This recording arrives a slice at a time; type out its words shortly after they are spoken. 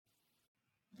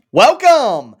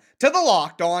Welcome to the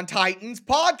Locked On Titans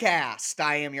podcast.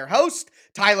 I am your host,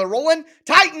 Tyler Rowland.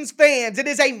 Titans fans, it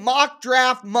is a mock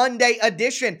draft Monday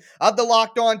edition of the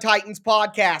Locked On Titans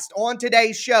podcast. On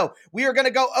today's show, we are going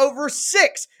to go over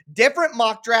 6 different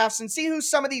mock drafts and see who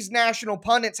some of these national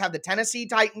pundits have the Tennessee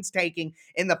Titans taking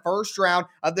in the first round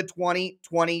of the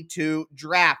 2022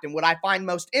 draft. And what I find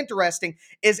most interesting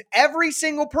is every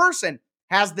single person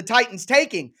has the Titans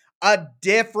taking a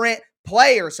different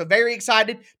player. So very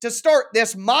excited to start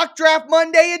this Mock Draft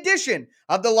Monday edition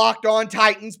of the Locked On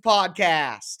Titans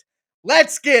podcast.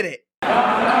 Let's get it. You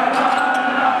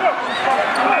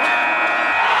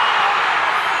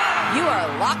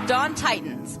are Locked On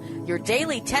Titans, your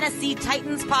daily Tennessee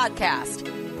Titans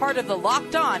podcast, part of the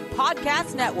Locked On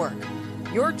Podcast Network,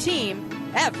 your team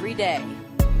every day.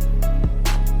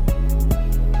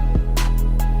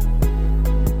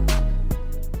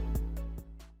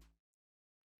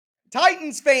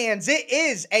 Titans fans, it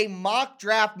is a Mock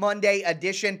Draft Monday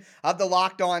edition of the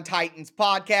Locked On Titans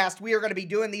podcast. We are going to be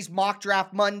doing these Mock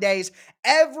Draft Mondays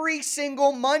every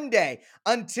single Monday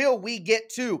until we get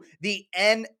to the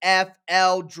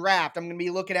NFL draft. I'm going to be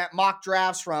looking at mock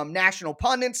drafts from national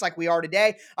pundits like we are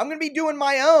today. I'm going to be doing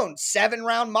my own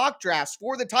 7-round mock drafts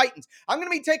for the Titans. I'm going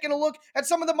to be taking a look at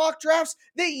some of the mock drafts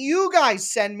that you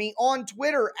guys send me on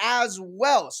Twitter as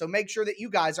well. So make sure that you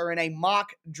guys are in a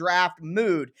mock draft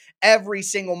mood every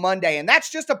single Monday. And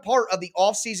that's just a part of the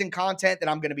off-season content that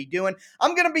I'm going to be doing.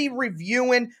 I'm going to be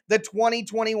reviewing the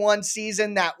 2021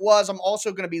 season that was. I'm also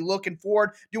going to be looking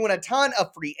forward, doing a ton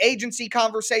of free agency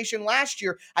conversation. Last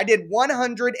year, I did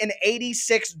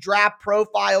 186 draft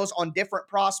profiles on different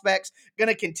prospects. Going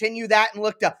to continue that and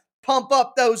look to pump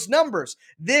up those numbers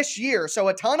this year. So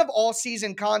a ton of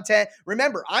all-season content.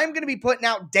 Remember, I'm going to be putting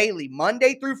out daily,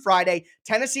 Monday through Friday,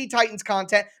 Tennessee Titans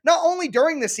content, not only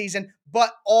during the season,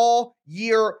 but all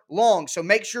year long. So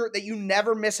make sure that you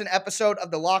never miss an episode of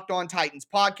the Locked On Titans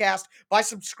podcast by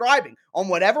subscribing on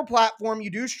whatever platform you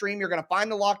do stream. You're going to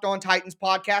find the Locked On Titans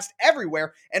podcast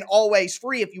everywhere and always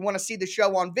free. If you want to see the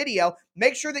show on video,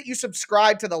 make sure that you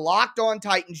subscribe to the Locked On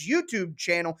Titans YouTube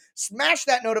channel. Smash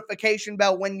that notification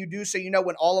bell when you do so you know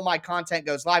when all of my content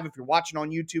goes live. If you're watching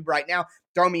on YouTube right now,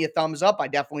 throw me a thumbs up. I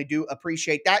definitely do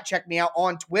appreciate that. Check me out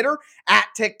on Twitter at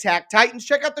Tic Tac Titans.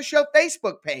 Check out the show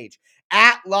Facebook page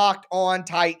at Locked On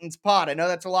Titans Pod. I know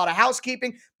that's a lot of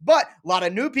housekeeping, but a lot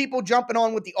of new people jumping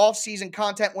on with the off-season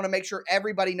content. Want to make sure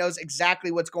everybody knows exactly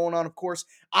what's going on. Of course,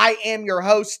 I am your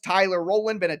host, Tyler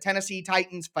Rowland, been a Tennessee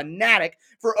Titans fanatic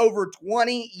for over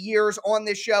 20 years on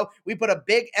this show. We put a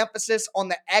big emphasis on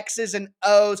the X's and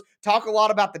O's, talk a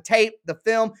lot about the tape, the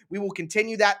film. We will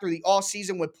continue that through the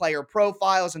off-season with player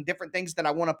profiles and different things that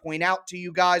I want to point out to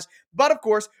you guys. But of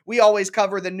course, we always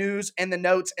cover the news and the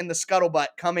notes and the scuttlebutt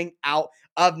coming out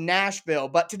of Nashville.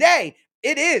 But today,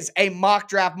 it is a Mock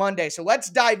Draft Monday. So let's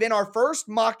dive in. Our first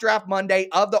Mock Draft Monday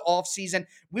of the offseason.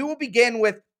 We will begin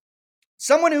with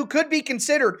someone who could be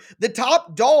considered the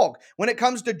top dog when it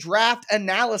comes to draft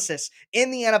analysis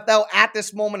in the NFL at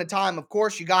this moment in time. Of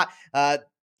course, you got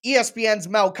ESPN's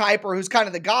Mel Kiper, who's kind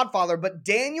of the godfather, but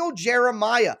Daniel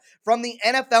Jeremiah from the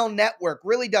NFL Network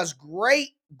really does great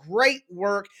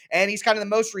work, and he's kind of the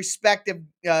most respected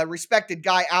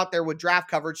guy out there with draft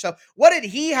coverage. So what did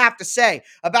he have to say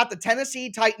about the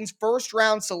Tennessee Titans first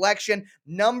round selection,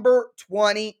 number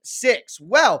 26?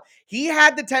 Well, he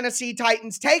had the Tennessee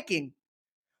Titans taking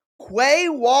Quay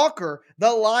Walker, the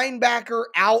linebacker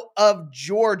out of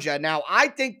Georgia. Now, I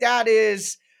think that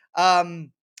is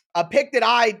a pick that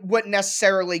I wouldn't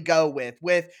necessarily go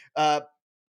with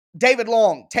David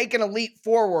Long taking a leap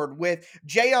forward with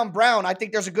Jayon Brown. I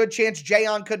think there's a good chance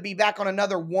Jayon could be back on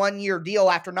another 1-year deal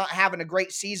after not having a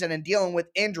great season and dealing with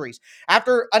injuries.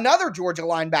 After another Georgia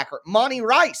linebacker, Monty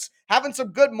Rice, having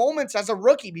some good moments as a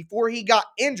rookie before he got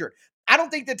injured. I don't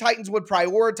think the Titans would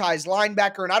prioritize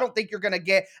linebacker, and I don't think you're going to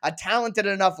get a talented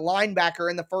enough linebacker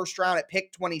in the first round at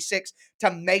pick 26 to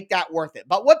make that worth it.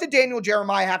 But what did Daniel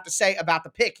Jeremiah have to say about the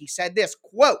pick? He said this,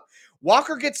 quote,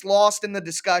 Walker gets lost in the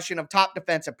discussion of top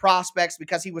defensive prospects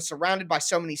because he was surrounded by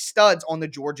so many studs on the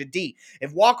Georgia D.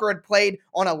 If Walker had played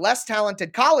on a less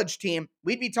talented college team,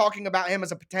 we'd be talking about him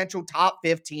as a potential top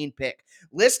 15 pick.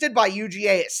 Listed by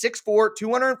UGA at 6'4",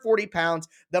 240 pounds,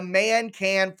 the man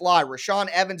can fly. Rashaan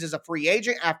Evans is a free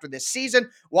agent after this season.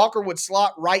 Walker would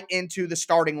slot right into the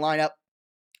starting lineup.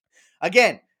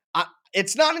 Again,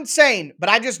 it's not insane, but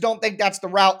I just don't think that's the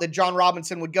route that John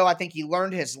Robinson would go. I think he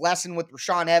learned his lesson with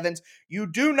Rashaan Evans. You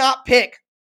do not pick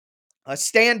a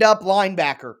stand-up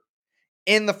linebacker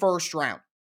in the first round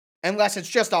unless it's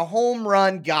just a home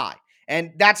run guy.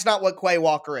 And that's not what Quay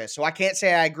Walker is. So I can't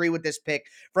say I agree with this pick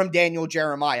from Daniel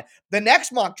Jeremiah. The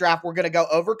next mock draft we're going to go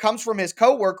over comes from his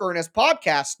coworker and his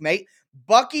podcast mate,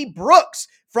 Bucky Brooks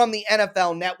from the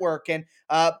NFL Network. And,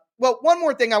 well, one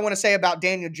more thing I want to say about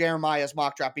Daniel Jeremiah's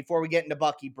mock draft before we get into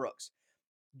Bucky Brooks.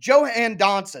 Johan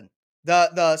Dotson,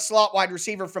 the slot wide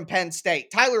receiver from Penn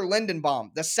State, Tyler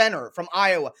Lindenbaum, the center from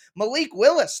Iowa, Malik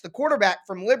Willis, the quarterback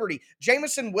from Liberty,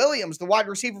 Jameson Williams, the wide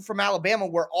receiver from Alabama,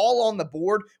 were all on the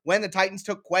board when the Titans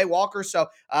took Quay Walker. So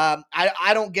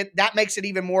I don't get that. Makes it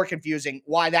even more confusing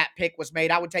why that pick was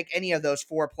made. I would take any of those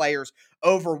 4 players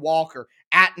over Walker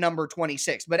at number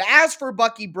 26. But as for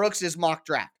Bucky Brooks's mock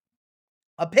draft,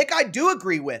 a pick I do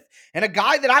agree with, and a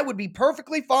guy that I would be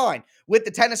perfectly fine with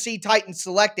the Tennessee Titans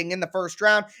selecting in the first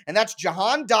round, and that's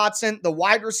Jahan Dotson, the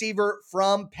wide receiver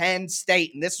from Penn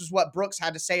State. And this is what Brooks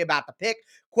had to say about the pick.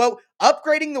 Quote,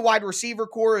 upgrading the wide receiver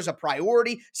core is a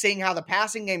priority, seeing how the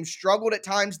passing game struggled at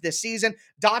times this season.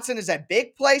 Dotson is a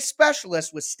big play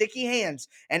specialist with sticky hands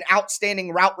and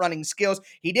outstanding route running skills.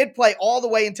 He did play all the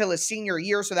way until his senior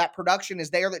year, so that production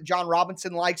is there that John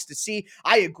Robinson likes to see.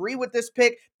 I agree with this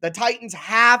pick. The Titans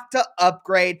have to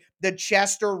upgrade the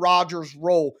Chester Rogers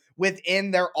role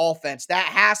within their offense. That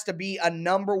has to be a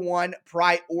number one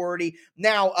priority.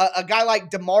 Now, a guy like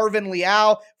DeMarvin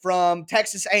Leal from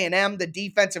Texas A&M, the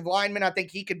defensive lineman, I think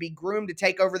he could be groomed to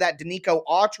take over that Danico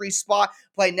Autry spot,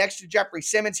 play next to Jeffrey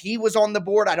Simmons. He was on the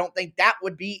board. I don't think that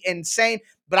would be insane,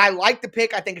 but I like the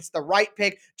pick. I think it's the right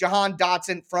pick. Jahan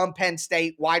Dotson from Penn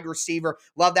State, wide receiver.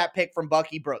 Love that pick from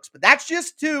Bucky Brooks. But that's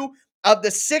just 2 of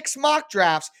the 6 mock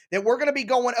drafts that we're going to be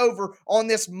going over on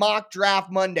this Mock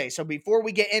Draft Monday. So before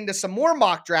we get into some more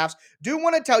mock drafts, do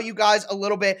want to tell you guys a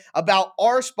little bit about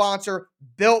our sponsor,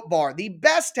 Built Bar, the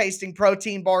best tasting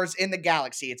protein bars in the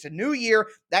galaxy. It's a new year.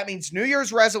 That means New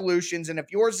Year's resolutions. And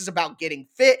if yours is about getting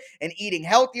fit and eating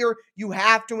healthier, you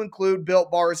have to include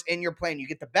Built Bars in your plan. You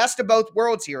get the best of both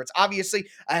worlds here. It's obviously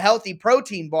a healthy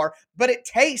protein bar, but it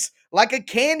tastes like a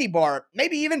candy bar,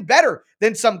 maybe even better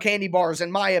than some candy bars,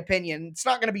 in my opinion. It's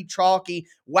not going to be chalky,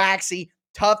 waxy,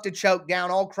 tough to choke down,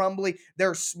 all crumbly.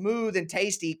 They're smooth and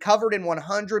tasty, covered in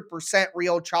 100%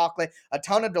 real chocolate, a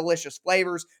ton of delicious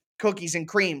flavors. Cookies and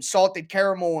cream, salted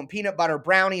caramel, and peanut butter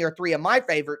brownie are 3 of my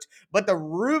favorites, but the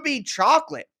ruby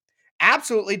chocolate,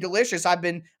 absolutely delicious. I've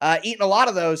been eating a lot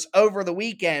of those over the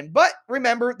weekend. But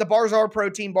remember, the bars are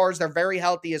protein bars. They're very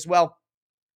healthy as well.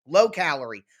 Low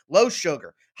calorie, low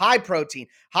sugar, high protein,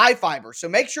 high fiber. So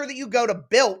make sure that you go to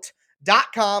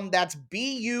built.com. That's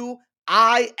BUILT,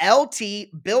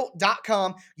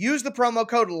 built.com. Use the promo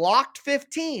code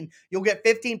LOCKED15. You'll get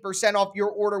 15% off your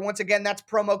order. Once again, that's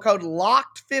promo code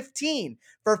LOCKED15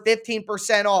 for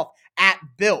 15% off at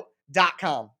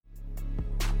built.com.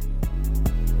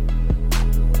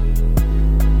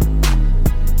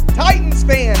 Titans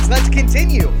fans, let's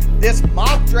continue this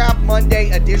Mock Draft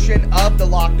Monday edition of the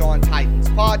Locked On Titans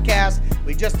podcast.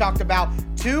 We just talked about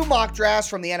 2 mock drafts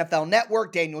from the NFL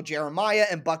Network, Daniel Jeremiah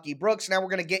and Bucky Brooks. Now we're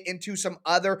going to get into some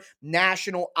other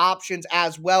national options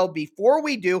as well. Before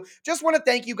we do, just want to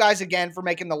thank you guys again for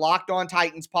making the Locked On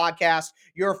Titans podcast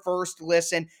your first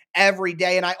listen every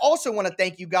day. And I also want to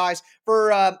thank you guys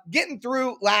for getting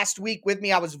through last week with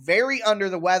me. I was very under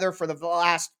the weather for the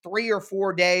last 3 or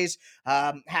 4 days.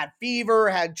 Had fever,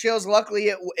 had chills.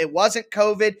 Luckily, it wasn't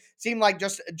COVID. Seemed like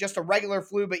just a regular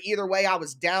flu, but either way, I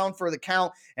was down for the count.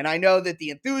 And I know that the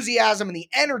enthusiasm and the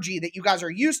energy that you guys are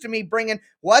used to me bringing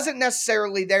wasn't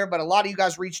necessarily there, but a lot of you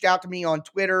guys reached out to me on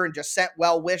Twitter and just sent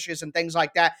well wishes and things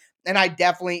like that. And I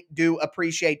definitely do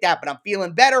appreciate that. But I'm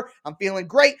feeling better. I'm feeling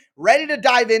great. Ready to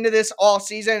dive into this all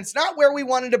season. It's not where we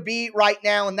wanted to be right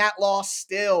now, and that loss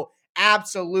still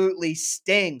absolutely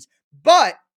stings.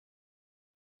 But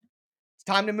it's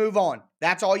time to move on.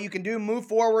 That's all you can do. Move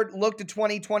forward, look to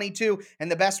 2022,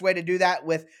 and the best way to do that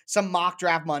with some Mock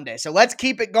Draft Monday. So let's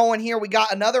keep it going here. We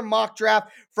got another mock draft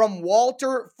from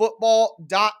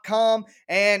WalterFootball.com,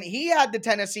 and he had the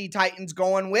Tennessee Titans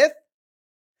going with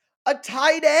a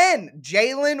tight end,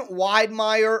 Jalen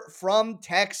Wydermyer from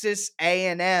Texas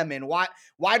A&M. And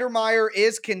Wydermyer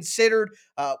is considered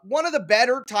one of the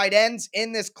better tight ends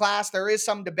in this class. There is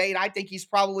some debate. I think he's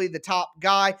probably the top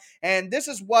guy. And this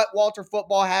is what Walter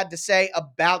Football had to say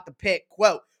about the pick.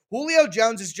 Quote, Julio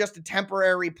Jones is just a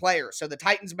temporary player, so the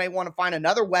Titans may want to find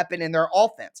another weapon in their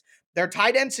offense. Their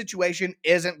tight end situation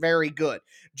isn't very good.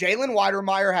 Jalen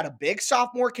Wydermyer had a big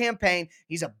sophomore campaign.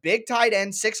 He's a big tight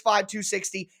end, 6'5",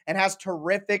 260, and has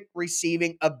terrific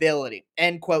receiving ability.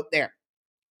 End quote there.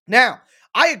 Now,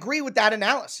 I agree with that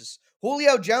analysis.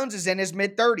 Julio Jones is in his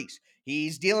mid-30s.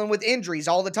 He's dealing with injuries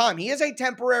all the time. He is a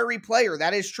temporary player.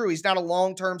 That is true. He's not a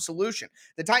long-term solution.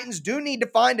 The Titans do need to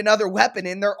find another weapon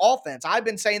in their offense. I've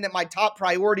been saying that my top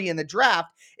priority in the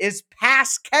draft is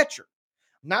pass catcher.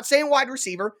 I'm not saying wide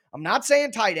receiver. I'm not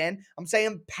saying tight end. I'm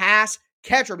saying pass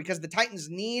catcher because the Titans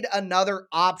need another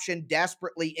option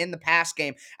desperately in the pass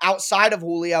game outside of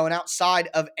Julio and outside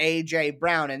of A.J.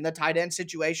 Brown. And the tight end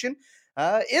situation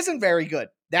isn't very good.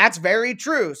 That's very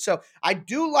true. So I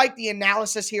do like the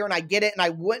analysis here, and I get it, and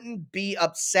I wouldn't be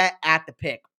upset at the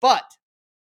pick. But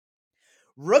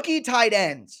rookie tight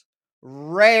ends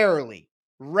rarely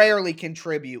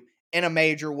contribute in a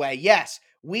major way. Yes,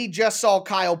 we just saw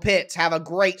Kyle Pitts have a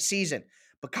great season,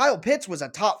 but Kyle Pitts was a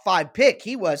top 5 pick.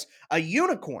 He was a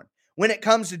unicorn when it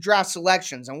comes to draft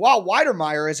selections. And while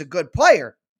Weidermeyer is a good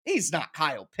player, he's not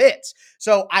Kyle Pitts.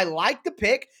 So I like the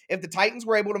pick. If the Titans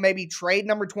were able to maybe trade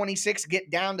number 26, get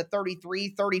down to 33,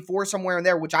 34, somewhere in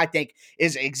there, which I think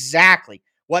is exactly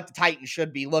what the Titans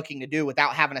should be looking to do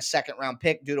without having a second-round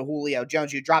pick due to Julio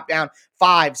Jones. You drop down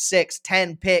 5, 6,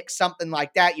 10 picks, something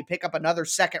like that. You pick up another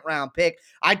second-round pick.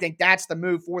 I think that's the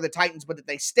move for the Titans. But if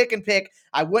they stick and pick,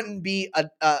 I wouldn't be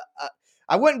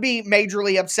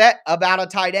majorly upset about a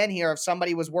tight end here if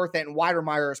somebody was worth it, and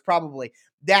Weidermeyer is probably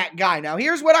that guy. Now,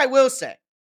 here's what I will say.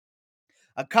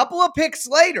 A couple of picks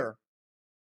later,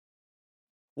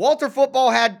 Walter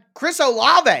Football had Chris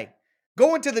Olave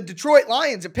going to the Detroit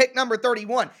Lions at pick number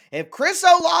 31. If Chris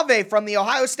Olave from the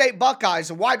Ohio State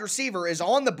Buckeyes, a wide receiver, is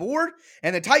on the board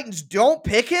and the Titans don't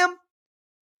pick him,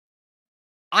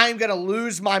 I'm going to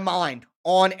lose my mind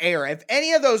on air. If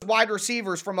any of those wide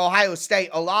receivers from Ohio State,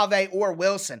 Olave or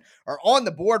Wilson, are on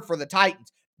the board for the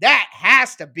Titans, that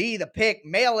has to be the pick.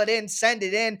 Mail it in, send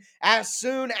it in as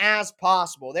soon as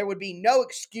possible. There would be no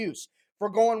excuse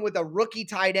for going with a rookie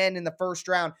tight end in the first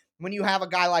round when you have a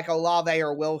guy like Olave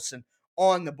or Wilson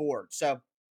on the board. So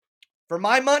for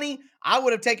my money, I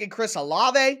would have taken Chris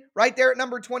Olave right there at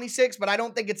number 26, but I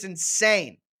don't think it's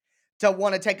insane to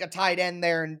want to take a tight end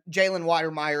there, and Jalen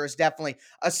Weidermeyer is definitely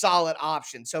a solid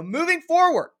option. So moving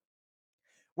forward,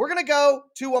 we're going to go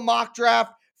to a mock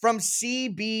draft from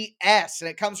CBS, and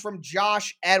it comes from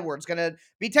Josh Edwards. Going to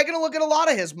be taking a look at a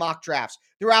lot of his mock drafts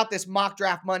throughout this Mock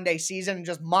Draft Monday season and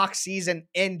just mock season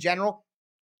in general.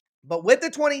 But with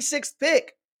the 26th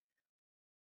pick,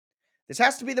 this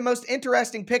has to be the most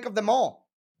interesting pick of them all.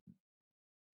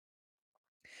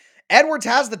 Edwards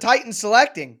has the Titans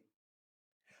selecting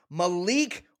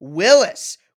Malik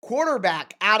Willis,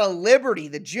 quarterback out of Liberty,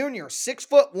 the junior,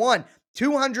 6'1",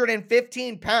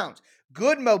 215 pounds.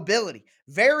 Good mobility,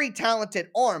 very talented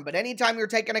arm, but anytime you're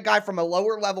taking a guy from a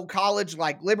lower level college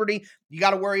like Liberty, you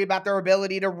got to worry about their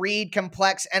ability to read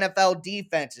complex NFL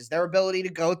defenses, their ability to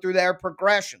go through their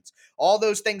progressions. All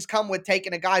those things come with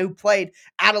taking a guy who played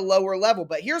at a lower level.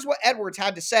 But here's what Edwards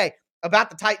had to say about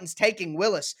the Titans taking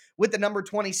Willis with the number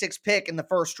 26 pick in the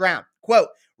first round. Quote,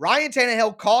 Ryan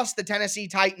Tannehill cost the Tennessee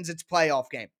Titans its playoff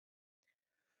game.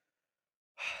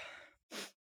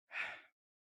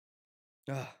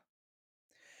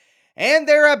 And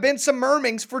there have been some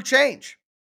murmurings for change.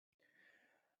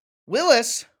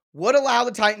 Willis would allow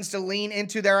the Titans to lean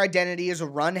into their identity as a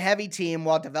run-heavy team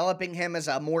while developing him as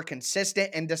a more consistent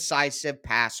and decisive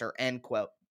passer, end quote.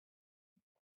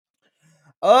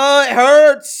 Oh, it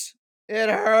hurts. It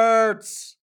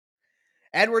hurts.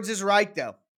 Edwards is right,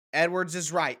 though. Edwards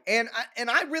is right. And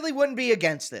I really wouldn't be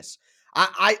against this.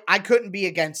 I couldn't be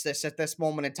against this at this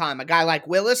moment in time. A guy like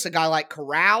Willis, a guy like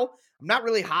Corral. I'm not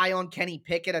really high on Kenny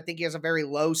Pickett. I think he has a very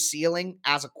low ceiling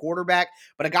as a quarterback.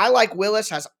 But a guy like Willis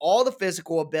has all the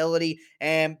physical ability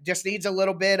and just needs a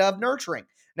little bit of nurturing.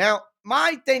 Now,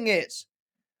 my thing is,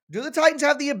 do the Titans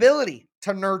have the ability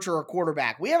to nurture a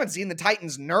quarterback? We haven't seen the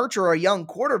Titans nurture a young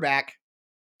quarterback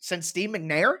since Steve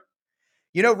McNair.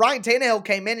 You know, Ryan Tannehill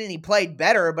came in and he played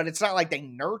better, but it's not like they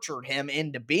nurtured him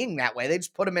into being that way. They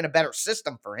just put him in a better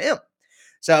system for him.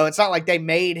 So it's not like they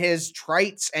made his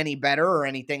traits any better or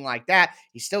anything like that.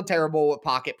 He's still terrible with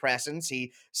pocket presence.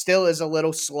 He still is a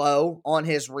little slow on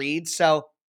his reads. So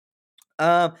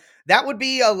that would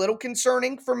be a little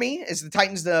concerning for me, is the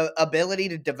Titans' the ability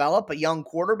to develop a young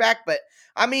quarterback. But,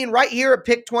 I mean, right here at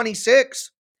pick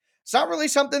 26, it's not really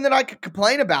something that I could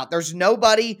complain about. There's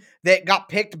nobody that got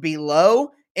picked below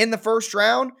in the first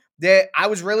round that I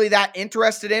was really that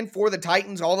interested in for the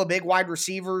Titans. All the big wide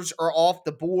receivers are off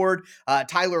the board.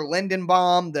 Tyler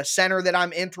Lindenbaum, the center that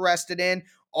I'm interested in,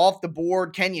 off the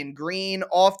board. Kenyon Green,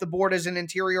 off the board as an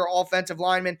interior offensive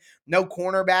lineman. No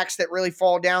cornerbacks that really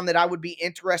fall down that I would be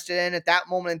interested in at that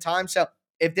moment in time. So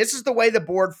if this is the way the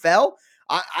board fell,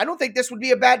 I don't think this would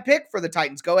be a bad pick for the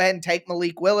Titans. Go ahead and take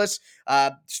Malik Willis,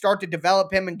 start to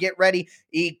develop him and get ready.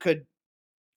 He could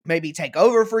maybe take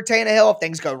over for Tannehill if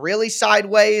things go really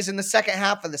sideways in the second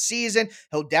half of the season.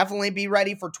 He'll definitely be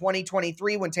ready for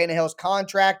 2023 when Tannehill's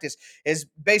contract is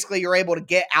basically you're able to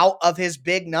get out of his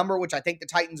big number, which I think the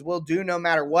Titans will do no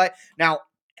matter what. Now,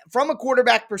 from a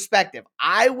quarterback perspective,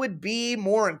 I would be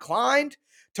more inclined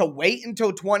to wait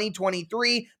until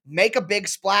 2023, make a big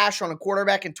splash on a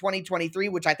quarterback in 2023,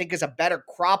 which I think is a better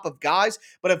crop of guys.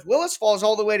 But if Willis falls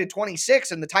all the way to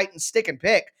 26 and the Titans stick and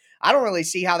pick, I don't really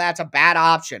see how that's a bad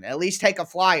option. At least take a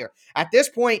flyer. At this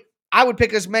point, I would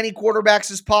pick as many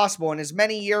quarterbacks as possible and as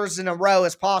many years in a row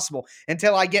as possible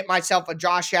until I get myself a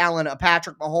Josh Allen, a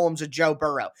Patrick Mahomes, a Joe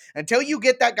Burrow. Until you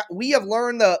get that guy, we have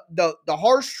learned the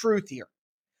harsh truth here.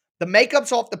 The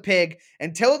makeup's off the pig.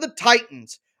 Until the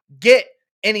Titans get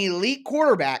an elite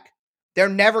quarterback, they're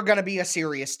never going to be a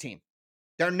serious team.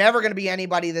 They're never going to be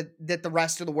anybody that the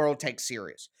rest of the world takes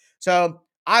serious. So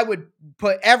I would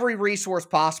put every resource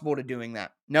possible to doing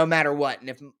that, no matter what. And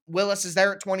if Willis is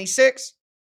there at 26,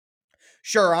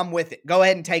 sure, I'm with it. Go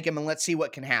ahead and take him and let's see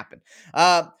what can happen.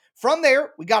 From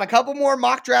there, we got a couple more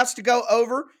mock drafts to go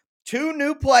over. 2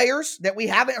 new players that we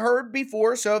haven't heard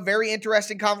before, so very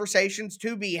interesting conversations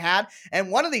to be had.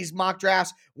 And one of these mock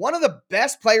drafts, one of the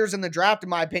best players in the draft, in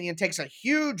my opinion, takes a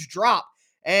huge drop,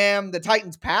 and the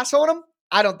Titans pass on him.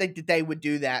 I don't think that they would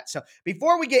do that. So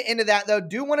before we get into that, though,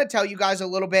 do want to tell you guys a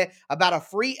little bit about a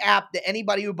free app that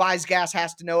anybody who buys gas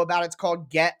has to know about. It's called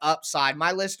Get Upside.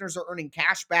 My listeners are earning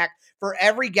cash back for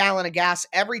every gallon of gas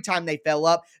every time they fill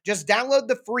up. Just download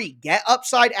the free Get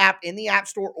Upside app in the App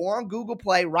Store or on Google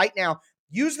Play right now.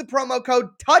 Use the promo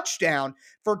code TOUCHDOWN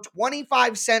for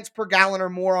 25 cents per gallon or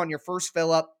more on your first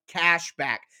fill up, cash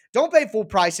back. Don't pay full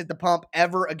price at the pump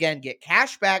ever again. Get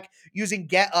cash back using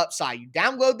Get Upside. You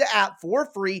download the app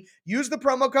for free. Use the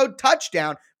promo code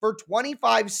TOUCHDOWN for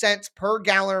 25 cents per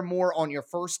gallon or more on your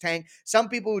first tank. Some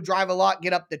people who drive a lot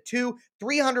get up to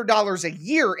 $300 a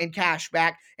year in cash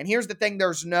back. And here's the thing,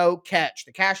 there's no catch.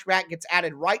 The cash back gets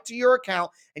added right to your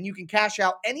account, and you can cash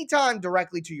out anytime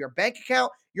directly to your bank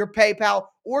account, your PayPal,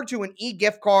 or to an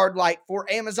e-gift card like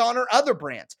for Amazon or other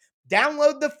brands.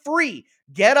 Download the free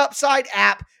Get Upside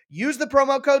app. Use the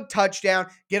promo code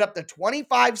TOUCHDOWN. Get up to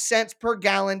 25 cents per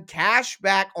gallon cash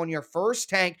back on your first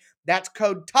tank. That's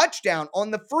code TOUCHDOWN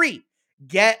on the free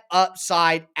Get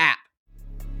Upside app.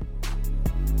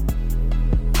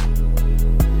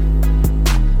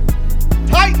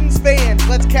 Titans fans,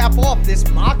 let's cap off this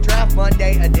Mock Draft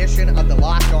Monday edition of the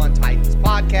Locked On Titans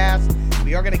podcast.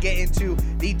 We are going to get into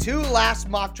the 2 last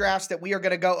mock drafts that we are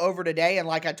going to go over today. And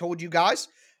like I told you guys,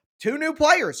 2 new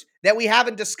players that we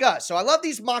haven't discussed. So I love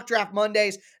these mock draft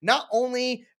Mondays, not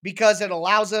only because it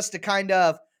allows us to kind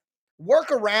of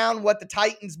work around what the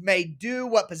Titans may do,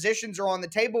 what positions are on the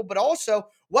table, but also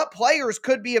what players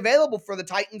could be available for the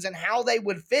Titans and how they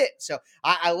would fit. So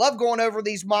I love going over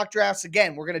these mock drafts.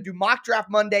 Again, we're going to do Mock Draft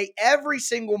Monday every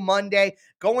single Monday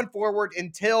going forward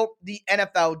until the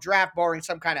NFL draft, barring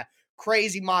some kind of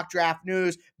crazy mock draft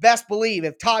news. Best believe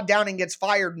if Todd Downing gets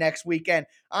fired next weekend,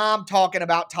 I'm talking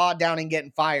about Todd Downing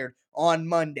getting fired on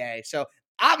Monday. So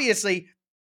obviously,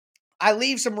 I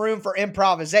leave some room for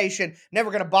improvisation.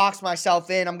 Never going to box myself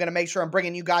in. I'm going to make sure I'm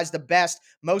bringing you guys the best,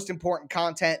 most important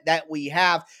content that we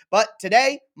have. But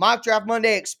today, Mock Draft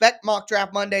Monday. Expect Mock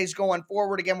Draft Mondays going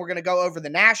forward. Again, we're going to go over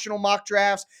the national mock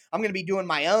drafts. I'm going to be doing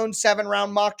my own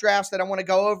 7-round mock drafts that I want to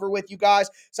go over with you guys.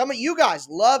 Some of you guys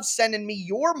love sending me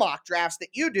your mock drafts that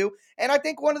you do. And I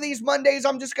think one of these Mondays,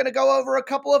 I'm just going to go over a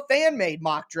couple of fan-made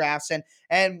mock drafts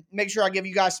and make sure I give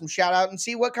you guys some shout out and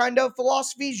see what kind of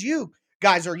philosophies you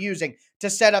guys are using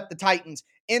to set up the Titans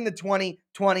in the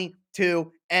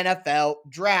 2022 NFL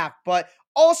draft. But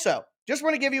also, just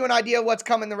want to give you an idea of what's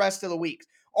coming the rest of the week.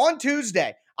 On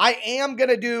Tuesday, I am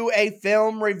going to do a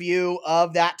film review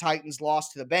of that Titans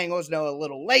loss to the Bengals. No, a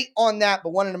little late on that,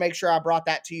 but wanted to make sure I brought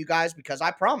that to you guys because I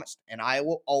promised, and I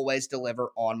will always deliver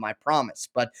on my promise.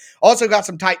 But also got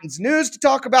some Titans news to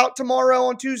talk about tomorrow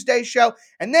on Tuesday's show.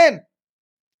 And then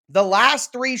the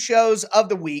last 3 shows of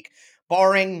the week,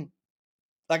 barring,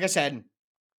 like I said,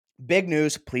 big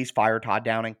news, please fire Todd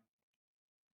Downing.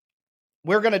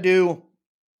 We're going to do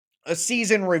a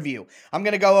season review. I'm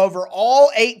going to go over all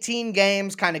 18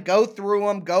 games, kind of go through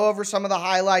them, go over some of the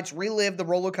highlights, relive the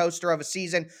roller coaster of a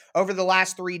season over the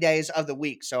last 3 days of the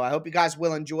week. So I hope you guys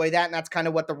will enjoy that. And that's kind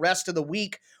of what the rest of the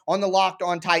week on the Locked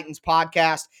On Titans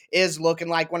podcast is looking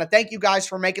like. I want to thank you guys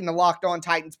for making the Locked On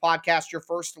Titans podcast your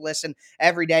first listen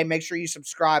every day. Make sure you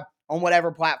subscribe on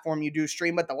whatever platform you do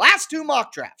stream. But the last 2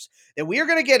 mock drafts that we are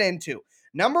going to get into,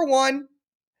 number 1,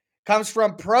 Comes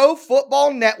from Pro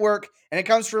Football Network, and it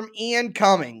comes from Ian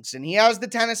Cummings. And he has the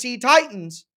Tennessee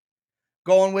Titans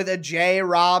going with a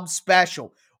J-Rob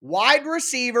special. Wide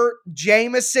receiver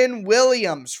Jameson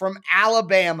Williams from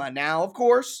Alabama. Now, of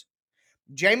course,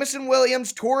 Jameson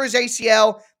Williams tore his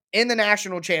ACL in the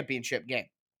national championship game.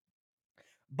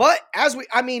 But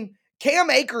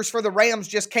Cam Akers for the Rams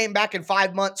just came back in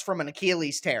 5 months from an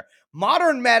Achilles tear.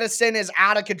 Modern medicine is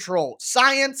out of control.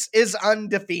 Science is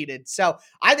undefeated. So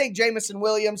I think Jameson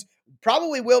Williams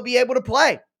probably will be able to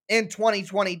play in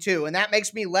 2022, and that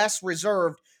makes me less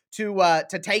reserved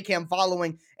to take him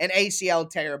following an ACL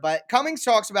tear. But Cummings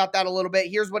talks about that a little bit.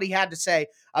 Here's what he had to say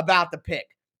about the pick.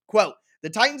 Quote, "The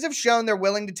Titans have shown they're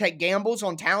willing to take gambles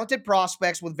on talented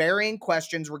prospects with varying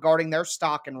questions regarding their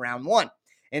stock in round one.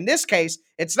 In this case,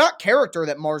 it's not character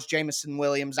that mars Jameson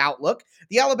Williams' outlook.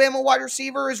 The Alabama wide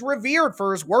receiver is revered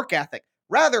for his work ethic.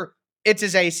 Rather, it's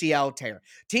his ACL tear.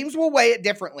 Teams will weigh it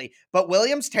differently, but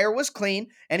Williams' tear was clean,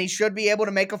 and he should be able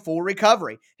to make a full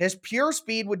recovery. His pure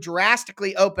speed would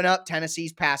drastically open up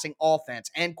Tennessee's passing offense."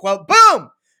 End quote.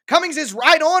 Boom! Cummings is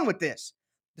right on with this.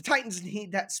 The Titans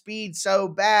need that speed so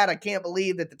bad. I can't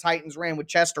believe that the Titans ran with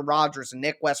Chester Rogers and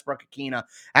Nick Westbrook-Akina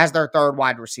as their third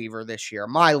wide receiver this year.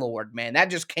 My Lord, man, that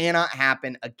just cannot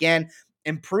happen again.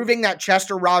 Improving that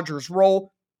Chester Rogers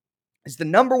role is the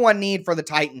number one need for the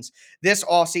Titans this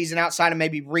offseason outside of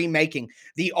maybe remaking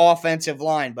the offensive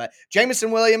line. But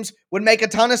Jameson Williams would make a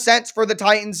ton of sense for the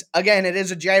Titans. Again, it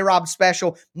is a J-Rob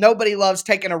special. Nobody loves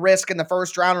taking a risk in the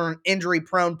first round on an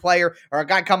injury-prone player or a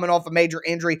guy coming off a major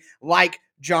injury like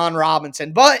John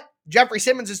Robinson. But Jeffrey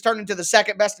Simmons has turned into the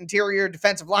second best interior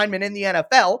defensive lineman in the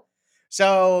NFL.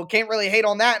 So can't really hate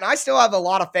on that. And I still have a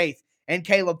lot of faith in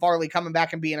Caleb Farley coming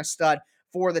back and being a stud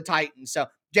for the Titans. So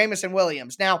Jameson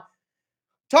Williams. Now,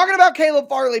 talking about Caleb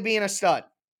Farley being a stud,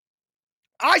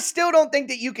 I still don't think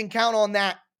that you can count on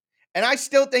that. And I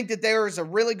still think that there is a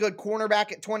really good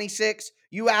cornerback at 26.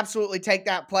 You absolutely take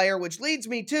that player, which leads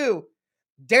me to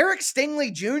Derek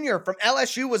Stingley Jr. from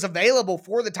LSU was available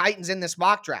for the Titans in this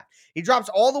mock draft. He drops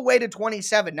all the way to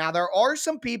 27. Now, there are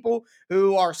some people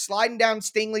who are sliding down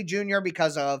Stingley Jr.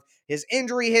 because of his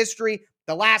injury history.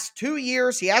 The last 2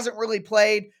 years, he hasn't really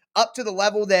played up to the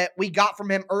level that we got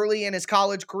from him early in his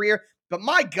college career. But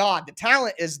my God, the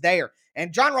talent is there.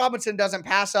 And John Robinson doesn't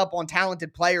pass up on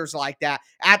talented players like that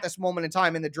at this moment in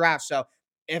time in the draft. So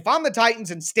if I'm the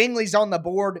Titans and Stingley's on the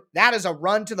board, that is a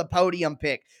run to the podium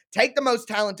pick. Take the most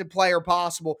talented player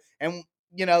possible, and,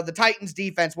 the Titans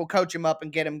defense will coach him up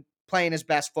and get him playing his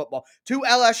best football. 2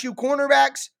 LSU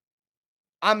cornerbacks,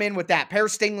 I'm in with that. Pair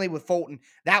Stingley with Fulton.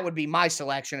 That would be my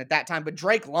selection at that time. But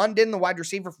Drake London, the wide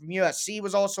receiver from USC,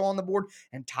 was also on the board.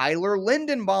 And Tyler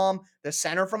Lindenbaum, the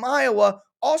center from Iowa,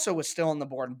 also was still on the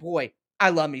board. And boy,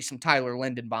 I love me some Tyler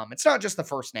Lindenbaum. It's not just the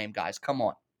first name, guys. Come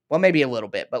on. Well, maybe a little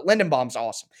bit, but Lindenbaum's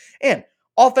awesome. And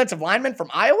offensive lineman from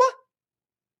Iowa?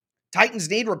 Titans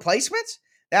need replacements?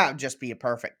 That would just be a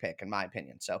perfect pick, in my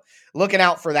opinion. So looking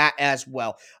out for that as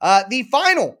well. The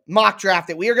final mock draft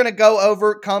that we are going to go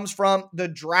over comes from the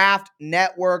Draft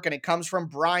Network, and it comes from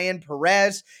Brian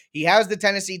Perez. He has the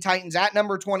Tennessee Titans at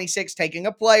number 26, taking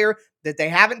a player that they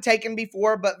haven't taken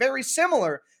before, but very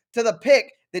similar to the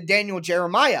pick that Daniel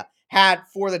Jeremiah had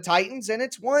for the Titans, and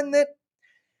it's one that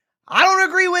I don't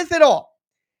agree with at all.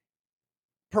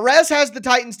 Perez has the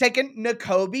Titans taking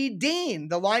Nakobe Dean,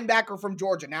 the linebacker from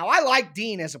Georgia. Now, I like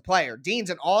Dean as a player. Dean's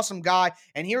an awesome guy,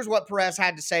 and here's what Perez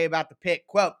had to say about the pick.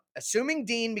 Quote, "Assuming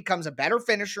Dean becomes a better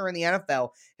finisher in the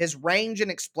NFL, his range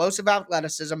and explosive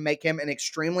athleticism make him an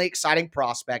extremely exciting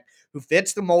prospect who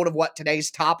fits the mold of what today's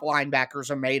top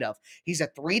linebackers are made of. He's a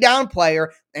 3-down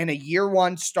player and a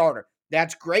year-one starter.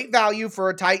 That's great value for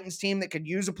a Titans team that could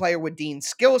use a player with Dean's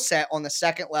skill set on the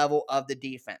second level of the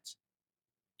defense."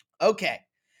 Okay.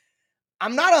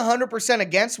 I'm not 100%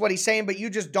 against what he's saying, but you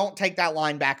just don't take that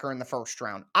linebacker in the first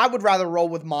round. I would rather roll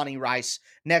with Monty Rice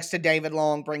next to David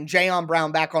Long, bring Jayon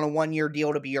Brown back on a 1-year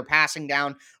deal to be your passing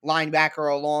down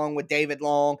linebacker along with David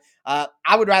Long. I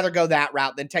would rather go that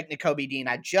route than take Nakobe Dean.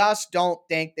 I just don't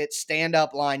think that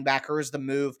stand-up linebacker is the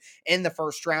move in the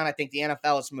first round. I think the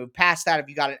NFL has moved past that. If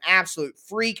you got an absolute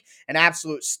freak, an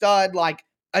absolute stud like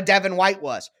a Devin White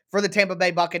was for the Tampa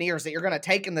Bay Buccaneers that you're going to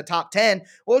take in the top 10,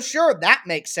 well, sure, that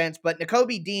makes sense, but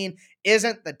Nakobe Dean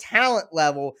isn't the talent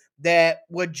level that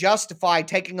would justify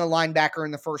taking a linebacker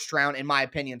in the first round, in my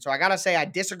opinion. So I got to say I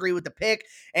disagree with the pick,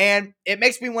 and it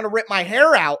makes me want to rip my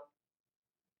hair out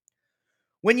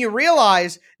when you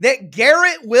realize that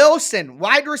Garrett Wilson,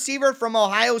 wide receiver from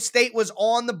Ohio State, was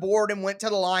on the board and went to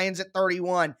the Lions at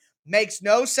 31. Makes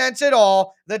no sense at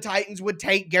all. The Titans would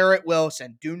take Garrett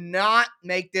Wilson. Do not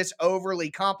make this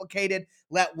overly complicated.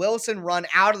 Let Wilson run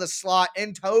out of the slot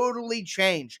and totally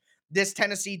change this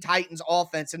Tennessee Titans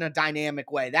offense in a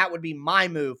dynamic way. That would be my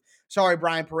move. Sorry,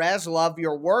 Brian Perez. Love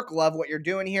your work. Love what you're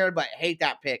doing here, but hate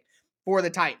that pick for the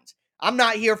Titans. I'm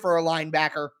not here for a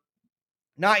linebacker.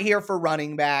 Not here for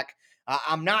running back.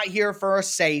 I'm not here for a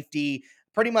safety.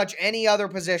 Pretty much any other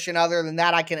position other than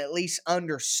that I can at least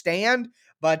understand.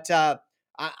 But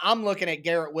I'm looking at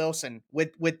Garrett Wilson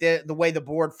with the way the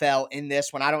board fell in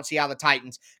this one. I don't see how the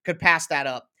Titans could pass that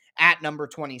up at number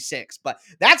 26. But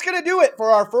that's going to do it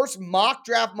for our first Mock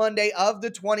Draft Monday of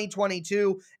the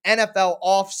 2022 NFL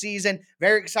offseason.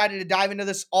 Very excited to dive into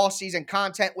this offseason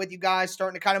content with you guys.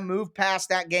 Starting to kind of move past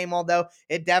that game, although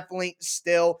it definitely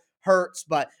still hurts,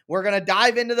 but we're going to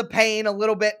dive into the pain a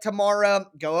little bit tomorrow,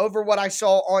 go over what I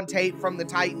saw on tape from the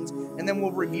Titans, and then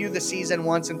we'll review the season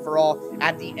once and for all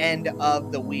at the end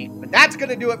of the week. But that's going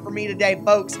to do it for me today,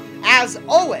 folks. As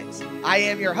always, I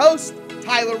am your host,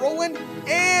 Tyler Rowland,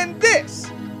 and this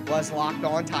was Locked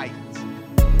On Titans.